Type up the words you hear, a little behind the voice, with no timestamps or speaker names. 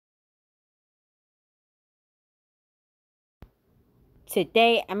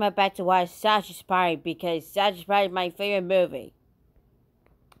Today, I'm about to watch Sausage Party because Sausage Party is my favorite movie.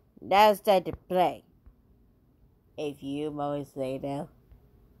 Now it's time to play. A few moments later.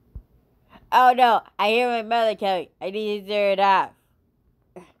 Oh no, I hear my mother coming. I need to turn it off.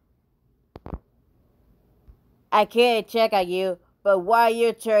 I can't check on you, but why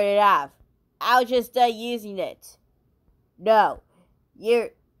you turn it off? I'll just start using it. No,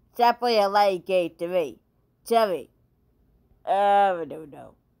 you're stop playing a light game to me. Tell me.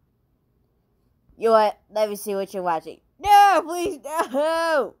 No. You know what? Let me see what you're watching. No, please,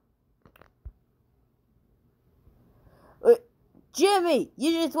 no! Jimmy,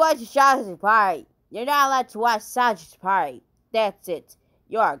 you just watched Sausage Party. You're not allowed to watch Sausage Party. That's it.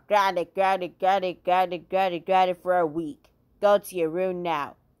 You are grounded for a week. Go to your room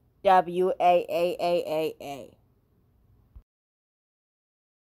now. WAAAAA.